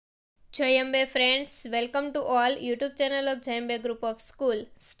Jai Ambe friends, welcome to all YouTube channel of Jai Ambe Group of School,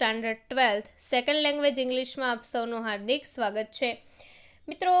 Standard 12th, Second Language English માં આપ સૌનું હાર્દિક સ્વાગત છે.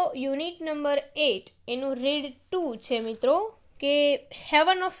 મિત્રો unit number 8 એનું રીડ 2 છે મિત્રો કે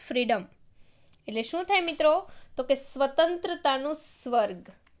હેવન ઓફ ફ્રીડમ એટલે શું થાય મિત્રો તો કે સ્વતંત્રતાનું સ્વર્ગ.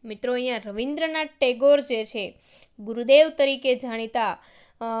 મિત્રો અહીંયા રવિન્દ્રનાથ ટેગોર જે છે ગુરુદેવ તરીકે જાણીતા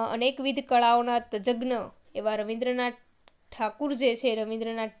અનેકવિધ કળાઓના તજજ્ઞ એવા રવિન્દ્રનાથ ઠાકુર જે છે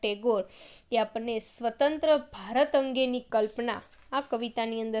રવિન્દ્રનાથ ટેગોર એ આપણને સ્વતંત્ર ભારત અંગેની કલ્પના આ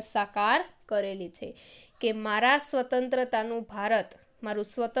કવિતાની અંદર સાકાર કરેલી છે કે મારા સ્વતંત્રતાનું ભારત, મારું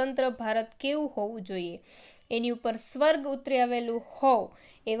સ્વતંત્ર ભારત કેવું હોવું જોઈએ, એની ઉપર સ્વર્ગ ઉતરી આવેલું હોવ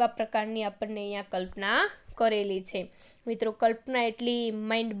એવા પ્રકારની આપણને અહીંયા કલ્પના કરેલી છે. મિત્રો કલ્પના એટલી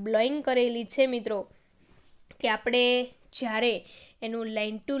માઇન્ડ બ્લોઈંગ કરેલી છે મિત્રો કે આપણે જ્યારે એનું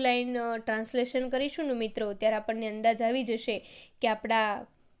લાઇન ટુ લાઇન ટ્રાન્સલેશન કરીશું ને મિત્રો ત્યારે આપણને અંદાજ આવી જશે કે આપણા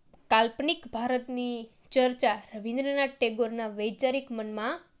કાલ્પનિક ભારતની ચર્ચા રવિન્દ્રનાથ ટેગોરના વૈચારિક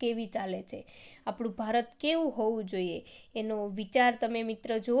મનમાં કેવી ચાલે છે, આપણું ભારત કેવું હોવું જોઈએ એનો વિચાર તમે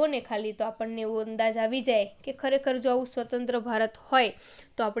મિત્ર જુઓ ને ખાલી તો આપણને એવો અંદાજ આવી જાય કે ખરેખર જો આવું સ્વતંત્ર ભારત હોય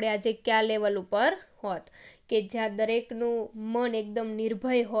તો આપણે આજે કયા લેવલ ઉપર હોત કે જ્યાં દરેકનું મન એકદમ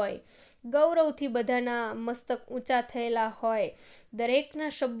નિર્ભય હોય, ગૌરવથી બધાના મસ્તક ઊંચા થયેલા હોય,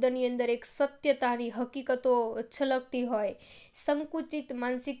 દરેકના શબ્દની અંદર એક સત્યતાની હકીકતો છલકતી હોય, સંકુચિત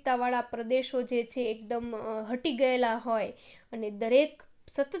માનસિકતાવાળા પ્રદેશો જે છે એકદમ હટી ગયેલા હોય અને દરેક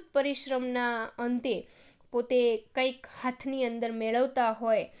સતત પરિશ્રમના અંતે પોતે કંઈક હાથની અંદર મેળવતા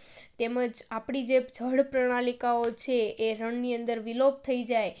હોય, તેમજ આપણી જે જળ પ્રણાલિકાઓ છે એ રણની અંદર વિલોપ થઈ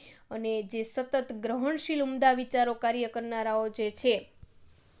જાય અને જે સતત ગ્રહણશીલ ઉમદા વિચારો કાર્ય કરનારાઓ જે છે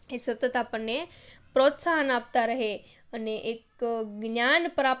એ સતત આપણને પ્રોત્સાહન આપતા રહે અને એક જ્ઞાન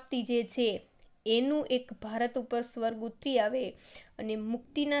પ્રાપ્તિ જે છે એનું એક ભારત ઉપર સ્વર્ગ ઉતરી આવે અને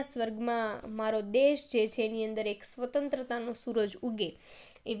મુક્તિના સ્વર્ગમાં મારો દેશ જે છે એની અંદર એક સ્વતંત્રતાનો સૂરજ ઉગે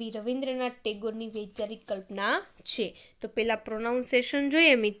એવી રવિન્દ્રનાથ ટેગોરની વૈચારિક કલ્પના છે. તો પહેલાં પ્રોનાઉન્સિએશન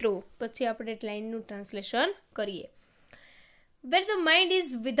જોઈએ મિત્રો, પછી આપણે લાઇનનું ટ્રાન્સલેશન કરીએ. Where the mind is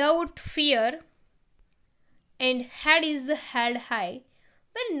without fear and head is held high,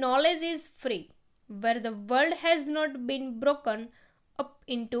 where knowledge is free, where the world has not been broken up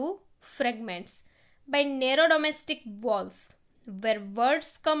into fragments by narrow domestic walls, where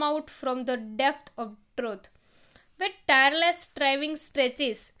words come out from the depth of truth, where tireless striving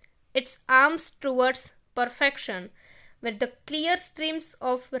stretches its arms towards perfection, where the clear streams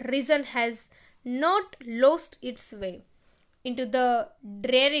of reason has not lost its way into the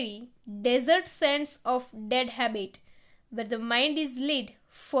dreary desert sands of dead habit, where the mind is led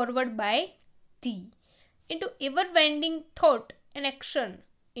forward by thee into ever-winding thought and action,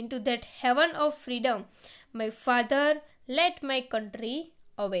 into that heaven of freedom. My father, let my country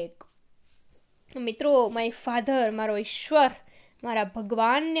awake. મિત્રો my father, મારો ઈશ્વર, મારા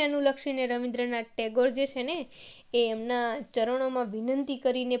ભગવાનને અનુલક્ષીને રવિન્દ્રનાથ ટેગોર જે છે ને એ એમના ચરણોમાં વિનંતી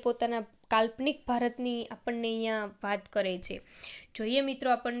કરીને પોતાના કાલ્પનિક ભારતની આપણને અહીંયા વાત કરે છે. જોઈએ મિત્રો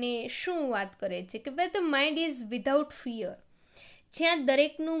આપણને શું વાત કરે છે કે વેર the mind is without fear, જ્યાં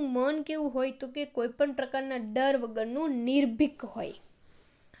દરેકનું મન કેવું હોય તો કે કોઈ પણ પ્રકારના ડર વગરનું નિર્ભીક હોય.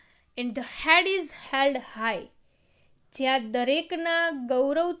 And the head is held high, જ્યાં દરેકના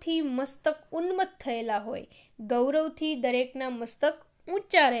ગૌરવથી મસ્તક ઉન્મત્ત થયેલા હોય, ગૌરવથી દરેકના મસ્તક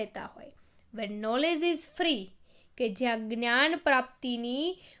ઊંચા રહેતા હોય. વેર નોલેજ ઇઝ ફ્રી, કે જ્યાં જ્ઞાન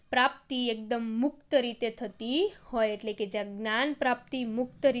પ્રાપ્તિ એકદમ મુક્ત રીતે થતી હોય, એટલે કે જ્યાં જ્ઞાન પ્રાપ્તિ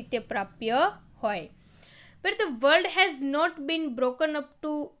મુક્ત રીતે પ્રાપ્ય હોય. Where the world has not been broken up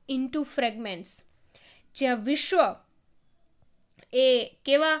into fragments, જ્યાં વિશ્વ એ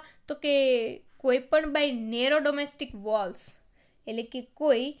કેવા તો કે કોઈ પણ બાય નેરો ડોમેસ્ટિક વોલ્સ, એટલે કે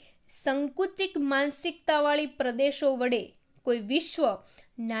કોઈ સંકુચિત માનસિકતાવાળી પ્રદેશો વડે કોઈ વિશ્વ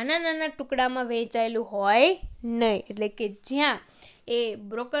નાના નાના ટુકડામાં વહેંચાયેલું હોય નહીં, એટલે કે જ્યાં એ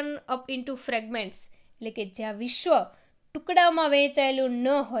બ્રોકન અપ ઇન્ટુ ફ્રેગમેન્ટ્સ, એટલે કે જ્યાં વિશ્વ ટુકડામાં વહેંચાયેલું ન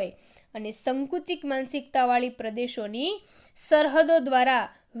હોય અને સંકુચિત માનસિકતાવાળી પ્રદેશોની સરહદો દ્વારા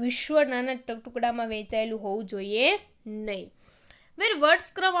વિશ્વ નાના ટુકડામાં વહેંચાયેલું હોવું જોઈએ નહીં. વેર words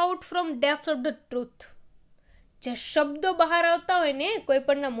come out from depth of the truth, જે શબ્દો બહાર આવતા હોય ને કોઈ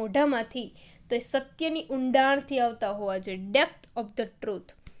પણના મોઢામાંથી તો એ સત્યની ઊંડાણથી આવતા હોવા જોઈએ. ડેપ્થ ઓફ ધ ટ્રુથ,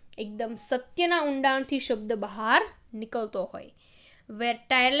 એકદમ સત્યના ઊંડાણથી શબ્દ બહાર નીકળતો હોય. વેર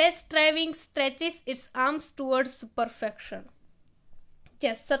ટાયરલેસ સ્ટ્રાઇવિંગ સ્ટ્રેચિસ ઇટ્સ આર્મ્સ ટુવર્ડ્સ પરફેક્શન,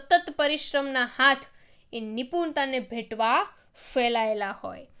 જ્યાં સતત પરિશ્રમના હાથ એ નિપુણતાને ભેટવા ફેલાયેલા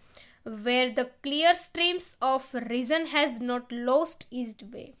હોય. વેર the clear streams of reason has not lost is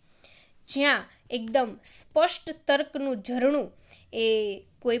way, જ્યાં એકદમ સ્પષ્ટ તર્કનું ઝરણું એ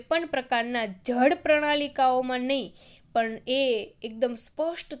કોઈપણ પ્રકારના જડ પ્રણાલિકાઓમાં નહીં, પણ એ એકદમ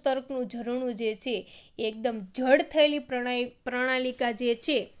સ્પષ્ટ તર્કનું ઝરણું જે છે એ એકદમ જડ થયેલી પ્રણાલિકા જે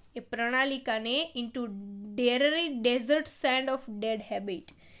છે એ પ્રણાલિકાને into ડેરરી dessert send of dead habit,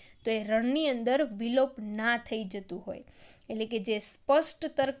 તો એ રણની અંદર વિલોપ ના થઈ જતું હોય. એટલે કે જે સ્પષ્ટ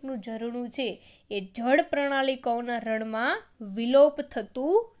તર્કનું ઝરણું છે એ જળ પ્રણાલિકાઓના રણમાં વિલોપ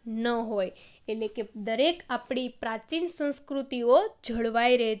થતું ન હોય. એટલે કે દરેક આપણી પ્રાચીન સંસ્કૃતિઓ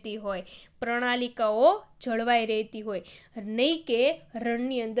જળવાઈ રહેતી હોય, પ્રણાલિકાઓ જળવાઈ રહેતી હોય, નહીં કે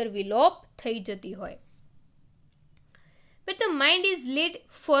રણની અંદર વિલોપ થઈ જતી હોય. But the mind is lead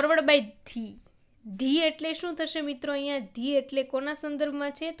forward by the. The એટલે શું થશે મિત્રો? અહીંયા ધી એટલે કોના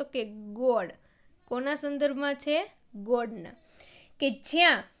સંદર્ભમાં છે? તો કે ગોડ. કોના સંદર્ભમાં છે? ગોડના. કે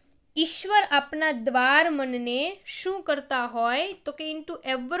જ્યાં ઈશ્વર આપના દ્વાર મનને શું કરતા હોય? તો k into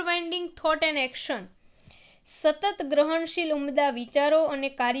ever winding thought and action, સતત ગ્રહણશીલ ઉમદા વિચારો અને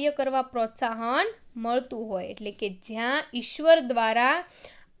કાર્ય કરવા પ્રોત્સાહન મળતું હોય. એટલે કે જ્યાં ઈશ્વર દ્વારા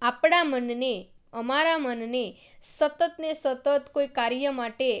આપણા મનને, અમારા મનને સતત ને સતત કોઈ કાર્ય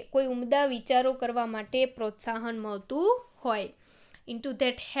માટે, કોઈ ઉમદા વિચારો કરવા માટે પ્રોત્સાહન મળતું હોય. Into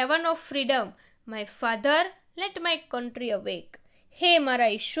that heaven of freedom my father late my country awake. હે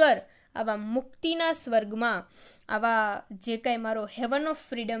મારા ઈશ્વર, આવા મુક્તિના સ્વર્ગમાં, આવા જે કાંઈ મારો હેવન ઓફ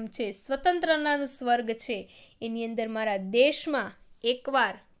ફ્રીડમ છે, સ્વતંત્રતાનું સ્વર્ગ છે, એની અંદર મારા દેશમાં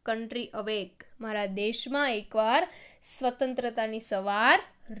એકવાર કન્ટ્રી અવેક, મારા દેશમાં એકવાર સ્વતંત્રતાની સવાર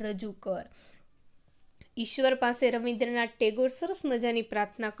રજૂ કર. ઈશ્વર પાસે રવિન્દ્રનાથ ટેગોર સરસ મજાની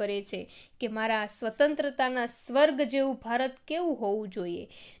પ્રાર્થના કરે છે કે મારા સ્વતંત્રતાના સ્વર્ગ જેવું ભારત કેવું હોવું જોઈએ?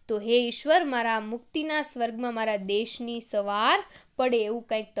 તો હે ઈશ્વર, મારા મુક્તિના સ્વર્ગમાં મારા દેશની સવાર પડે એવું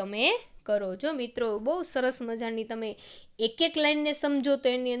કંઈક તમે કરો. જો મિત્રો, બહુ સરસ મજાની તમે એક એક લાઈનને સમજો તો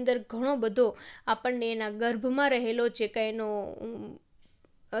એની અંદર ઘણો બધો આપણને એના ગર્ભમાં રહેલો જે કાંઈ એનો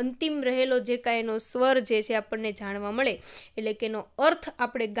અંતિમ રહેલો જે કાંઈ એનો સ્વર જે છે આપણને જાણવા મળે. એટલે કે એનો અર્થ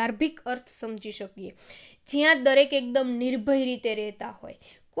આપણે ગાર્ભિક અર્થ સમજી શકીએ. જ્યાં દરેક એકદમ નિર્ભય રીતે રહેતા હોય,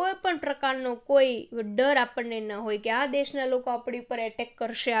 કોઈ પણ પ્રકારનો કોઈ ડર આપણને ન હોય કે આ દેશના લોકો આપણી પર એટેક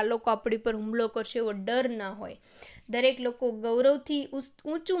કરશે, આ લોકો આપણી પર હુમલો કરશે, એવો ડર ના હોય. દરેક લોકો ગૌરવથી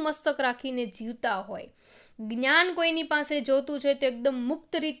ઊંચું મસ્તક રાખીને જીવતા હોય. જ્ઞાન કોઈની પાસે જોતું છે તો એકદમ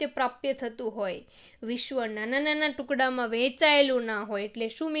મુક્ત રીતે પ્રાપ્ય થતું હોય. વિશ્વ નાના નાના ટુકડામાં વહેંચાયેલું ના હોય. એટલે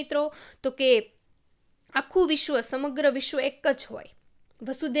શું મિત્રો? તો કે આખું વિશ્વ, સમગ્ર વિશ્વ એક જ હોય.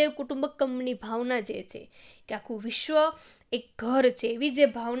 વસુદેવ કુટુંબકમની ભાવના જે છે કે આખું વિશ્વ એક ઘર છે, એવી જે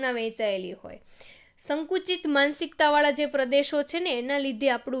ભાવના વહેંચાયેલી હોય. સંકુચિત માનસિકતાવાળા જે પ્રદેશો છે ને, એના લીધે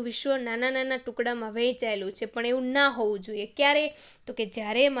આપણું વિશ્વ નાના નાના ટુકડામાં વહેંચાયેલું છે. પણ એવું ના હોવું જોઈએ. ક્યારે? તો કે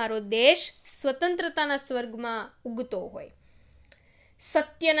જ્યારે મારો દેશ સ્વતંત્રતાના સ્વર્ગમાં ઉગતો હોય,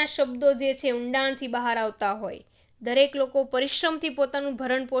 સત્યના શબ્દો જે છે ઊંડાણથી બહાર આવતા હોય, દરેક લોકો પરિશ્રમથી પોતાનું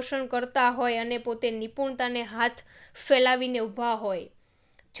ભરણ પોષણ કરતા હોય અને પોતે નિપુણતાને હાથ ફેલાવીને ઊભા હોય.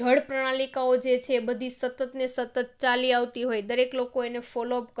 જળ પ્રણાલિકાઓ જે છે બધી સતત ને સતત ચાલી આવતી હોય, દરેક લોકો એને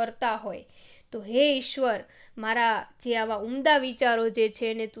ફોલોઅપ કરતા હોય. તો હે ઈશ્વર, મારા જે આવા ઉમદા વિચારો જે છે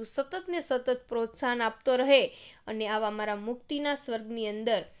એને તું સતત ને સતત પ્રોત્સાહન આપતો રહે અને આવા મારા મુક્તિના સ્વર્ગની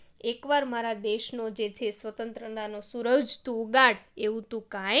અંદર એકવાર મારા દેશનો જે છે સ્વતંત્રતાનો સૂરજ તું ઉગાડ, એવું તું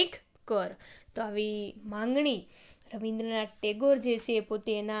કાંઈક કર. તો આવી માંગણી રવિન્દ્રનાથ ટેગોર જે છે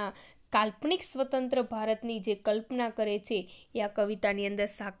પોતે એના કાલ્પનિક સ્વતંત્ર ભારતની જે કલ્પના કરે છે એ આ કવિતાની અંદર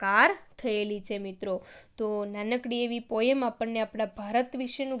સાકાર થયેલી છે મિત્રો. તો નાનકડી એવી પોએમ આપણને આપણા ભારત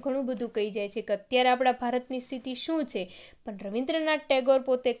વિશેનું ઘણું બધું કહી જાય છે કે અત્યારે આપણા ભારતની સ્થિતિ શું છે, પણ રવિન્દ્રનાથ ટેગોર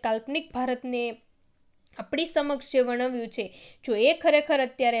પોતે કાલ્પનિક ભારતને આપણી સમક્ષ જે વર્ણવ્યું છે, જો એ ખરેખર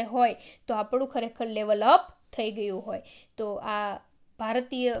અત્યારે હોય તો આપણું ખરેખર લેવલ અપ થઈ ગયું હોય. તો આ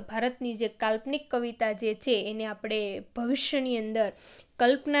ભારતની જે કાલ્પનિક કવિતા જે છે એને આપણે ભવિષ્યની અંદર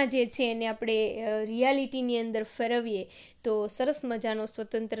કલ્પના જે છે એને આપણે રિયાલિટીની અંદર ફેરવીએ તો સરસ મજાનો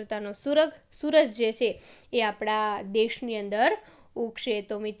સ્વતંત્રતાનો સૂરજ જે છે એ આપણા દેશની અંદર ઉગશે.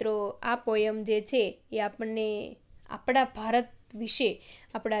 તો મિત્રો, આ પોયમ જે છે એ આપણને આપણા ભારત વિશે,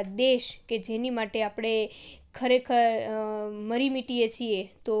 આપણા દેશ કે જેની માટે આપણે ખરેખર મરી મીટીએ છીએ,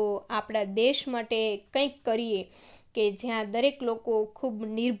 તો આપણા દેશ માટે કંઈક કરીએ કે જ્યાં દરેક લોકો ખૂબ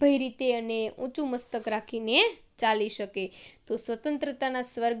નિર્ભય રીતે અને ઊંચું મસ્તક રાખીને ચાલી શકે. તો સ્વતંત્રતાના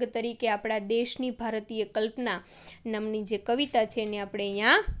સ્વર્ગ તરીકે આપણા દેશની ભારતીય કલ્પના નામની જે કવિતા છે એને આપણે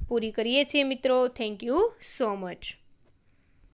અહીંયા પૂરી કરીએ છીએ મિત્રો. Thank you so much.